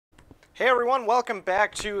Hey everyone, welcome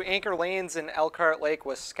back to Anchor Lanes in Elkhart Lake,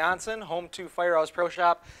 Wisconsin, home to Firehouse Pro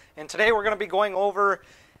Shop. And today we're going to be going over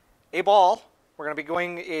a ball. We're going to be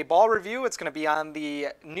going a ball review. It's going to be on the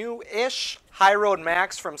new-ish High Road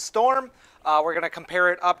Max from Storm. We're going to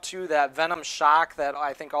compare it up to that Venom Shock that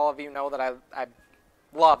I think all of you know that I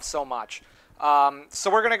love so much.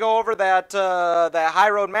 So we're going to go over that High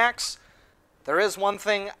Road Max. There is one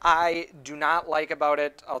thing I do not like about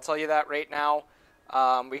it. I'll tell you that right now.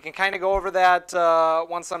 We can kind of go over that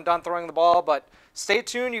once I'm done throwing the ball, but stay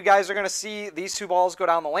tuned. You guys are going to see these two balls go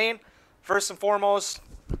down the lane. First and foremost,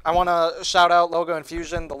 I want to shout out Logo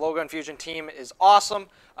Infusion. The Logo Infusion team is awesome.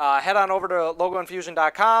 Head on over to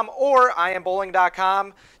logoinfusion.com or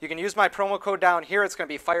iambowling.com. You can use my promo code down here. It's going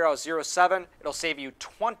to be Firehouse07. It'll save you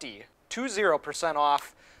 20%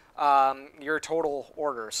 off your total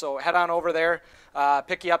order. So head on over there,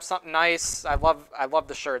 pick you up something nice. I love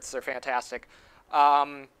the shirts. They're fantastic.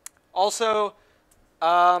 Also,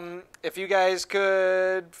 if you guys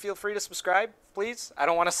could feel free to subscribe, please. I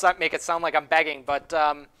don't want to make it sound like I'm begging, but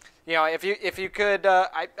you know, if you could,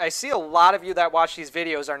 I see a lot of you that watch these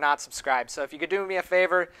videos are not subscribed. So if you could do me a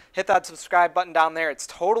favor, hit that subscribe button down there. It's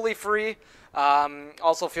totally free.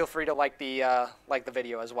 Also, feel free to like the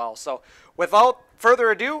video as well. So without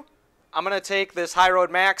further ado, I'm gonna take this High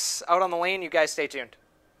Road Max out on the lane. You guys stay tuned.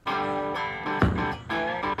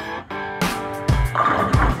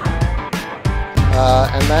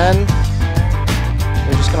 And then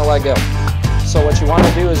you're just going to let go. So what you want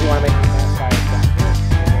to do is you want to make the fast fire down here,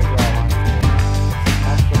 and we'll draw a line.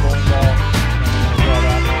 That's the bowling ball, and I'm going to draw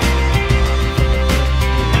that line.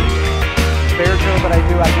 Bear drill that I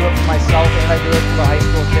do it for myself, and I do it for the high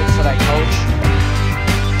school kids that I coach.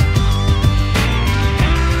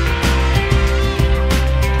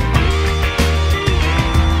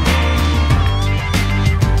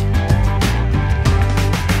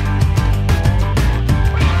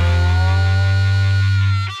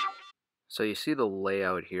 So you see the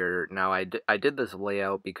layout here. Now I did this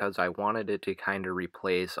layout because I wanted it to kind of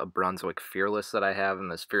replace a Brunswick Fearless that I have, and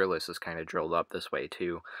this Fearless is kind of drilled up this way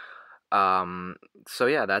too. So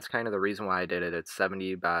yeah, that's kind of the reason why I did it. It's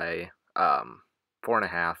 70 by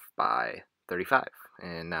 4.5 by 35,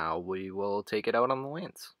 and now we will take it out on the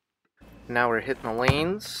lanes. Now we're hitting the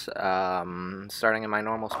lanes, starting in my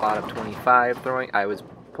normal spot of 25, throwing. I was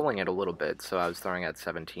pulling it a little bit, so I was throwing at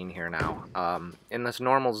 17 here now. In this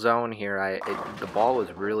normal zone here, the ball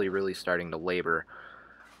was really starting to labor.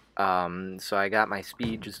 So I got my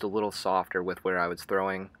speed just a little softer with where I was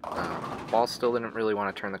throwing. Ball still didn't really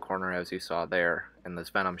want to turn the corner, as you saw there. In this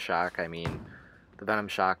Venom Shock, I mean, the Venom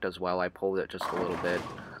Shock does well. I pulled it just a little bit,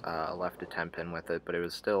 left a 10-pin with it, but it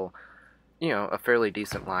was still, you know, a fairly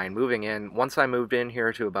decent line. Moving in, once I moved in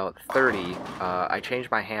here to about 30, I changed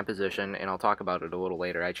my hand position, and I'll talk about it a little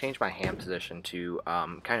later. I changed my hand position to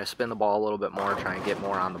kind of spin the ball a little bit more, try and get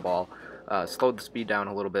more on the ball. Slowed the speed down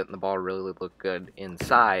a little bit, and the ball really looked good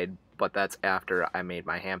inside, but that's after I made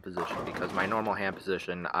my hand position, because my normal hand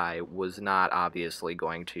position, I was not obviously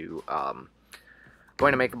going to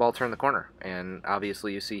make the ball turn the corner. And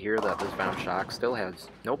obviously you see here that this Venom Shock still has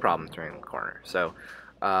no problem turning the corner. So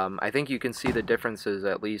I think you can see the differences,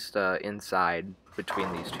 at least inside,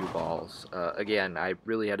 between these two balls. Again, I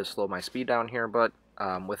really had to slow my speed down here, but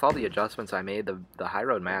with all the adjustments I made, the High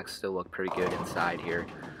Road Max still looked pretty good inside here.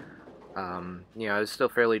 You know, it was still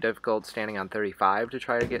fairly difficult standing on 35 to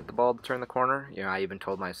try to get the ball to turn the corner. You know, I even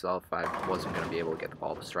told myself I wasn't going to be able to get the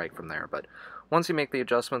ball to strike from there, but once you make the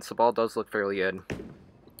adjustments, the ball does look fairly good.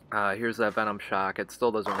 Here's that Venom Shock. It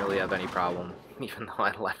still doesn't really have any problem, even though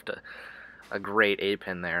I left a great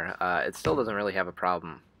 8-pin there. It still doesn't really have a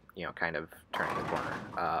problem, you know, kind of turning the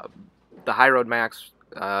corner. The High Road Max,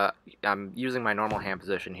 I'm using my normal hand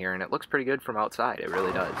position here, and it looks pretty good from outside. It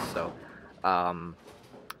really does. So,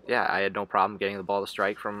 yeah, I had no problem getting the ball to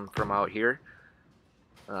strike from out here.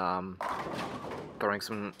 Throwing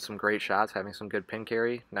some great shots, having some good pin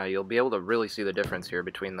carry. Now you'll be able to really see the difference here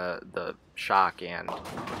between the Shock and,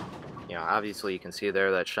 you know, obviously you can see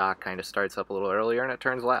there that Shock kind of starts up a little earlier and it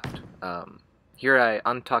turns left. Here I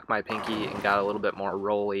untucked my pinky and got a little bit more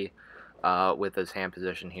rolly with his hand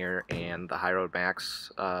position here, and the High Road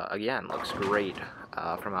Max, again, looks great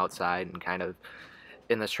from outside and kind of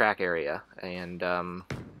in this track area. And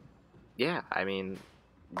yeah, I mean,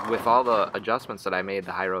 with all the adjustments that I made,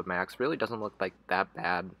 the High Road Max really doesn't look like that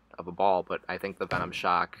bad of a ball, but I think the Venom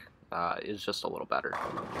Shock is just a little better.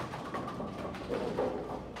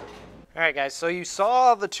 Alright guys, so you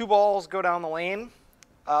saw the two balls go down the lane.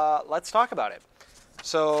 Let's talk about it.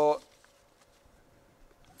 So,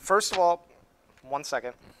 first of all, one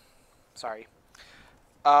second. Sorry.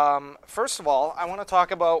 First of all, I want to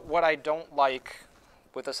talk about what I don't like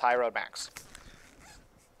with this High Road Max.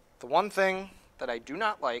 The one thing that I do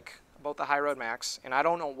not like about the High Road Max, and I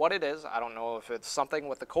don't know what it is, I don't know if it's something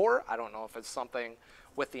with the core, I don't know if it's something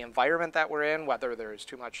with the environment that we're in, whether there's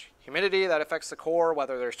too much humidity that affects the core,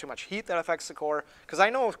 whether there's too much heat that affects the core, because I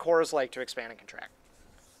know cores like to expand and contract.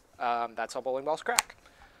 That's how bowling balls crack.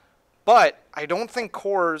 But I don't think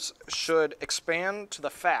cores should expand to the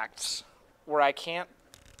facts where I can't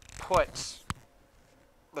put,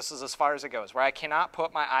 this is as far as it goes, where I cannot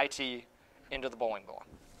put my IT into the bowling ball.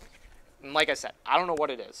 And like I said, I don't know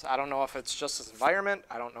what it is. I don't know if it's just this environment.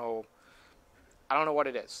 I don't know what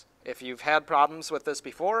it is. If you've had problems with this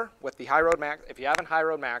before, with the High Road Max, if you haven't High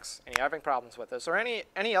Road Max and you're having problems with this, or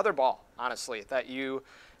any other ball, honestly, that you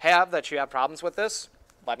have problems with this,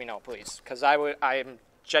 let me know, please. Because I'm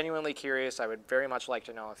genuinely curious. I would very much like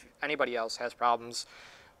to know if anybody else has problems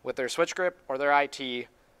with their switch grip or their IT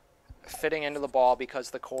fitting into the ball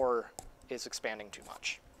because the core is expanding too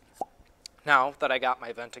much. Now that I got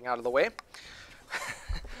my venting out of the way,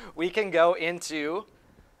 we can go into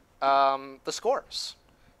the scores.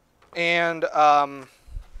 And well,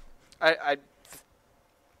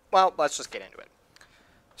 let's just get into it.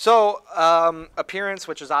 So appearance,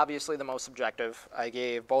 which is obviously the most subjective, I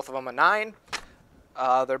gave both of them a 9.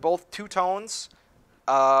 They're both two tones.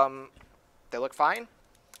 They look fine.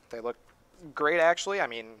 They look great, actually. I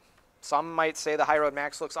mean, some might say the High Road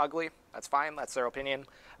Max looks ugly. That's fine. That's their opinion.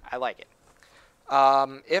 I like it.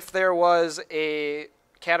 If there was a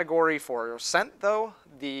category for scent, though,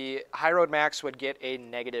 the High Road Max would get a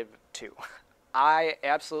 -2. I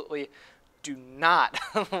absolutely do not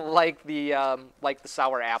like the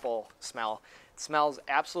sour apple smell. It smells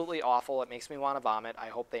absolutely awful. It makes me want to vomit. I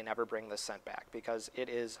hope they never bring this scent back because it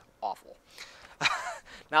is awful.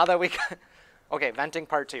 Now that okay, venting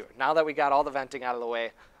part 2. Now that we got all the venting out of the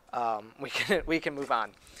way, we can move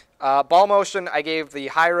on. Ball motion, I gave the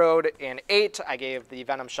High Road an 8. I gave the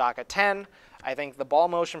Venom Shock a 10. I think the ball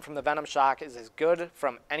motion from the Venom Shock is as good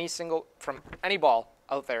from any ball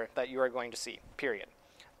out there that you are going to see, period.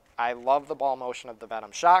 I love the ball motion of the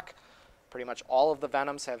Venom Shock. Pretty much all of the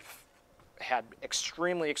Venoms have had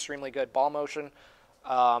extremely, extremely good ball motion.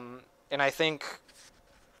 And I think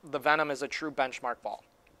the Venom is a true benchmark ball.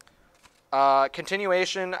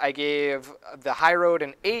 Continuation, I gave the High Road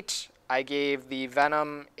an 8. I gave the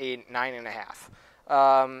Venom a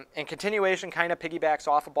 9.5. And continuation kind of piggybacks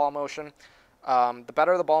off of ball motion. The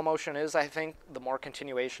better the ball motion is, I think, the more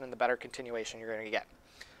continuation and the better continuation you're going to get.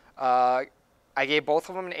 I gave both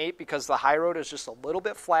of them an 8 because the High Road is just a little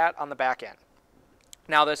bit flat on the back end.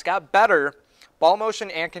 Now, this got better. Ball motion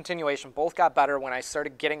and continuation both got better when I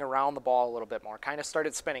started getting around the ball a little bit more, kind of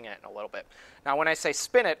started spinning it a little bit. Now, when I say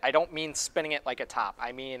spin it, I don't mean spinning it like a top.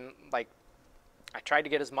 I mean, like, I tried to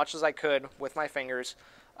get as much as I could with my fingers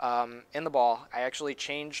in the ball. I actually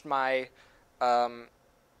changed my hand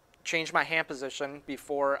position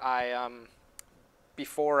before I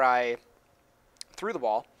threw the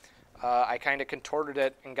ball. I kind of contorted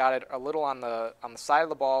it and got it a little on the side of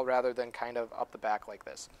the ball rather than kind of up the back like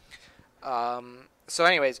this. So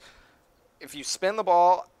anyways, if you spin the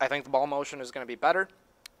ball, I think the ball motion is going to be better.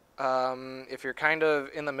 If you're kind of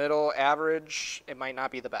in the middle, average, it might not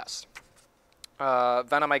be the best.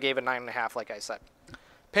 Venom, I gave a 9.5, like I said.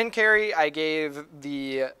 Pin carry, I gave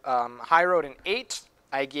the High Road an 8.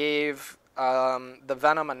 I gave the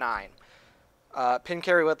Venom a 9. Pin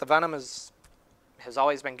carry with the Venom has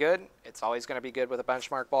always been good. It's always going to be good with a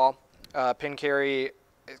benchmark ball. Pin carry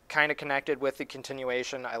kind of connected with the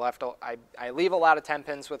continuation. I leave a lot of 10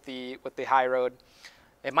 pins with the High Road.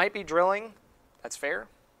 It might be drilling. That's fair.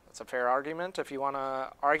 That's a fair argument if you want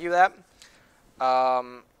to argue that.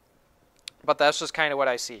 But that's just kind of what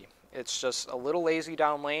I see. It's just a little lazy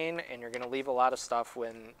down lane, and you're going to leave a lot of stuff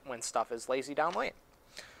when stuff is lazy down lane.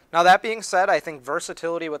 Now, that being said, I think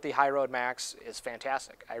versatility with the High Road Max is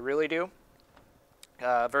fantastic. I really do.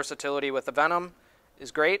 Versatility with the Venom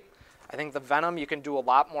is great. I think the Venom you can do a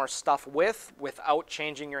lot more stuff without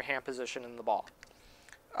changing your hand position in the ball.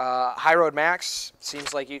 High Road Max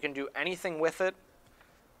seems like you can do anything with it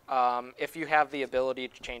if you have the ability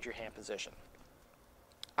to change your hand position.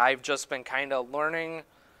 I've just been kind of learning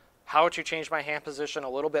how to change my hand position a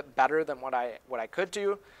little bit better than what I could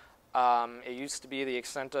do. It used to be the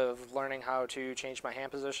extent of learning how to change my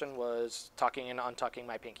hand position was tucking and untucking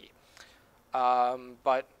my pinky.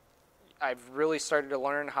 But I've really started to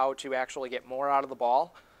learn how to actually get more out of the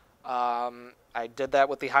ball. I did that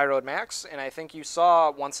with the High Road Max, and I think you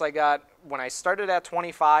saw when I started at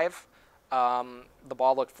 25, the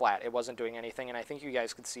ball looked flat. It wasn't doing anything, and I think you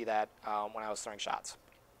guys could see that when I was throwing shots.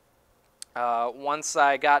 Once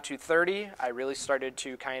I got to 30, I really started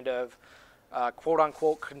to kind of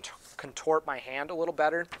quote-unquote contort my hand a little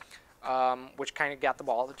better, which kind of got the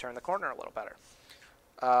ball to turn the corner a little better.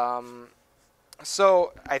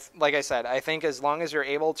 So, like I said, I think as long as you're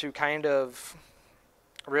able to kind of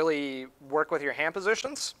really work with your hand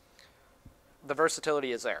positions, the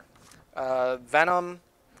versatility is there. Venom,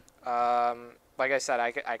 like I said,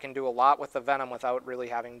 I can do a lot with the Venom without really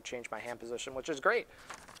having to change my hand position, which is great.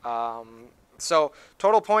 So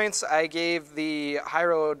total points, I gave the High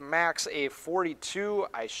Road Max a 42.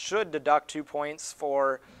 I should deduct 2 points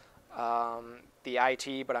for the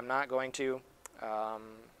IT, but I'm not going to.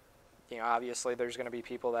 You know, obviously there's going to be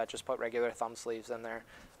people that just put regular thumb sleeves in there.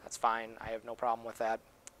 That's fine. I have no problem with that.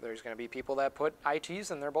 There's going to be people that put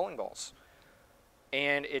ITs in their bowling balls.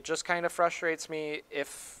 And it just kind of frustrates me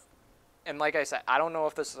if, and like I said, I don't know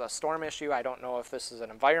if this is a storm issue. I don't know if this is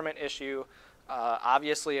an environment issue.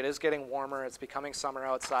 Obviously, it is getting warmer. It's becoming summer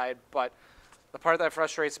outside. But the part that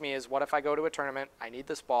frustrates me is, what if I go to a tournament, I need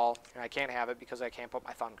this ball, and I can't have it because I can't put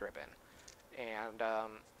my thumb grip in? And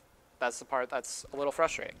that's the part that's a little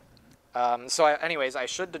frustrating. Anyways, I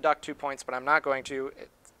should deduct 2 points, but I'm not going to.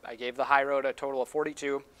 I gave the High Road a total of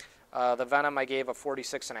 42. The Venom I gave a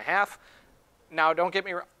 46.5. Now, don't get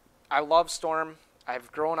me wrong. I love Storm.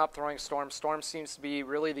 I've grown up throwing Storm. Storm seems to be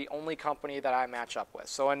really the only company that I match up with.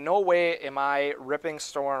 So in no way am I ripping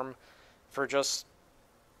Storm for just,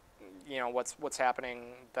 you know, what's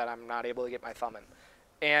happening that I'm not able to get my thumb in.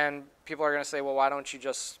 And people are going to say, well, why don't you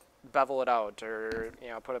just bevel it out or, you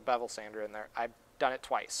know, put a bevel sander in there? I've done it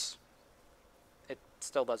twice. It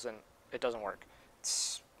still doesn't work.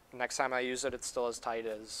 Next time I use it, it's still as tight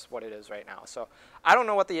as what it is right now. So I don't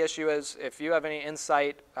know what the issue is. If you have any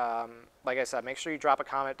insight, like I said, make sure you drop a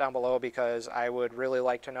comment down below because I would really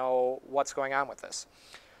like to know what's going on with this.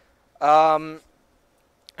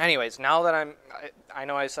 Anyways, now that I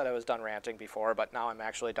know I said I was done ranting before, but now I'm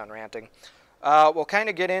actually done ranting. We'll kind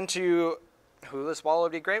of get into who this ball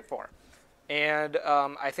would be great for. And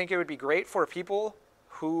I think it would be great for people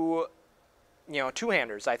who, you know,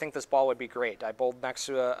 two-handers. I think this ball would be great. I bowled next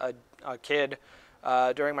to a kid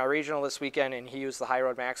during my regional this weekend, and he used the High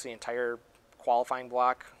Road Max the entire qualifying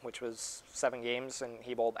block, which was 7 games, and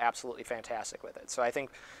he bowled absolutely fantastic with it. So I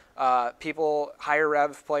think people, higher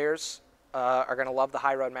rev players, are going to love the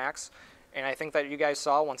High Road Max. And I think that you guys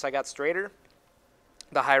saw once I got straighter,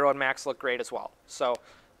 the High Road Max looked great as well. So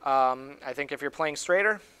I think if you're playing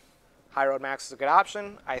straighter, High Road Max is a good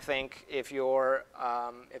option. I think if you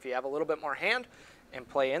have a little bit more hand and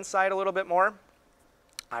play inside a little bit more,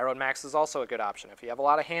 High Road Max is also a good option. If you have a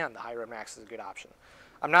lot of hand, the High Road Max is a good option.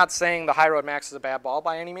 I'm not saying the High Road Max is a bad ball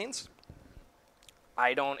by any means.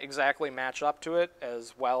 I don't exactly match up to it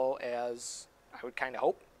as well as I would kind of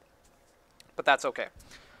hope, but that's okay.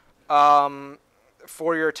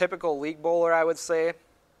 For your typical league bowler, I would say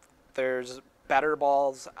there's better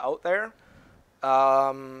balls out there.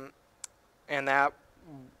 And that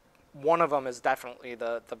one of them is definitely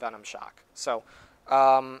the Venom Shock. So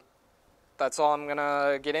that's all I'm going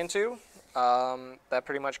to get into. That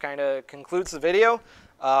pretty much kind of concludes the video.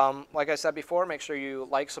 Like I said before, make sure you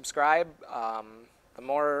like, subscribe. The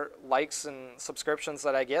more likes and subscriptions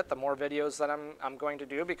that I get, the more videos that I'm going to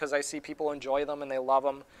do because I see people enjoy them and they love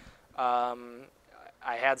them.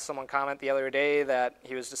 I had someone comment the other day that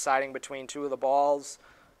he was deciding between 2 of the balls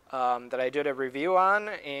that I did a review on,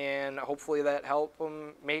 and hopefully that helped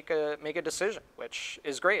them make a decision, which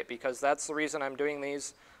is great because that's the reason I'm doing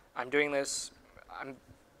these. I'm doing this. I'm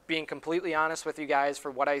being completely honest with you guys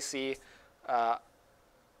for what I see.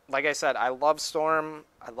 Like I said, I love Storm.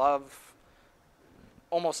 I love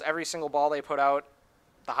almost every single ball they put out.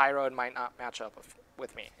 The High Road might not match up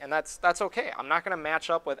with me, and that's okay. I'm not going to match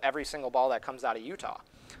up with every single ball that comes out of Utah,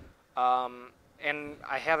 and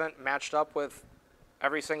I haven't matched up with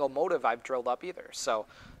every single Motiv I've drilled up either. So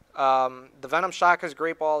the Venom Shock is a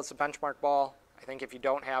great ball. It's a benchmark ball. I think if you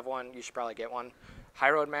don't have one, you should probably get one. High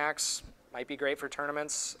Road Max might be great for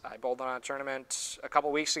tournaments. I bowled on a tournament a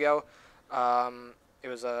couple weeks ago. It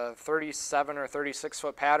was a 37 or 36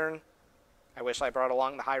 foot pattern. I wish I brought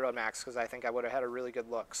along the High Road Max because I think I would have had a really good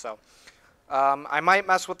look. So I might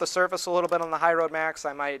mess with the surface a little bit on the High Road Max.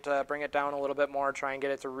 I might bring it down a little bit more, try and get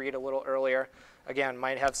it to read a little earlier. Again,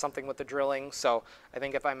 might have something with the drilling. So I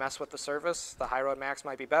think if I mess with the surface, the High Road Max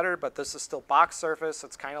might be better. But this is still box surface.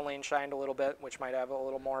 It's kind of lane shined a little bit, which might have a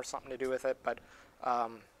little more something to do with it. But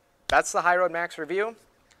that's the High Road Max review.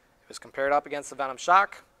 It was compared up against the Venom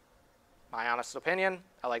Shock. My honest opinion,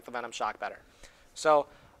 I like the Venom Shock better. So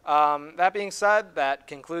that being said, that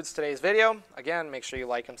concludes today's video. Again, make sure you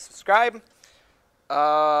like and subscribe.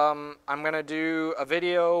 I'm going to do a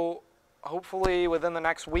video hopefully within the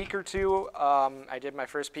next week or two, I did my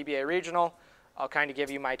first PBA regional. I'll kind of give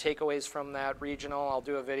you my takeaways from that regional. I'll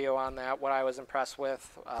do a video on that, what I was impressed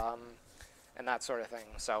with, and that sort of thing.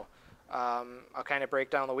 So I'll kind of break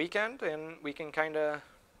down the weekend, and we can kind of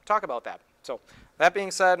talk about that. So that being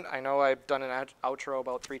said, I know I've done an outro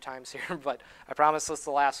about 3 times here, but I promise this is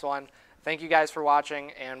the last one. Thank you guys for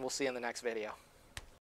watching, and we'll see you in the next video.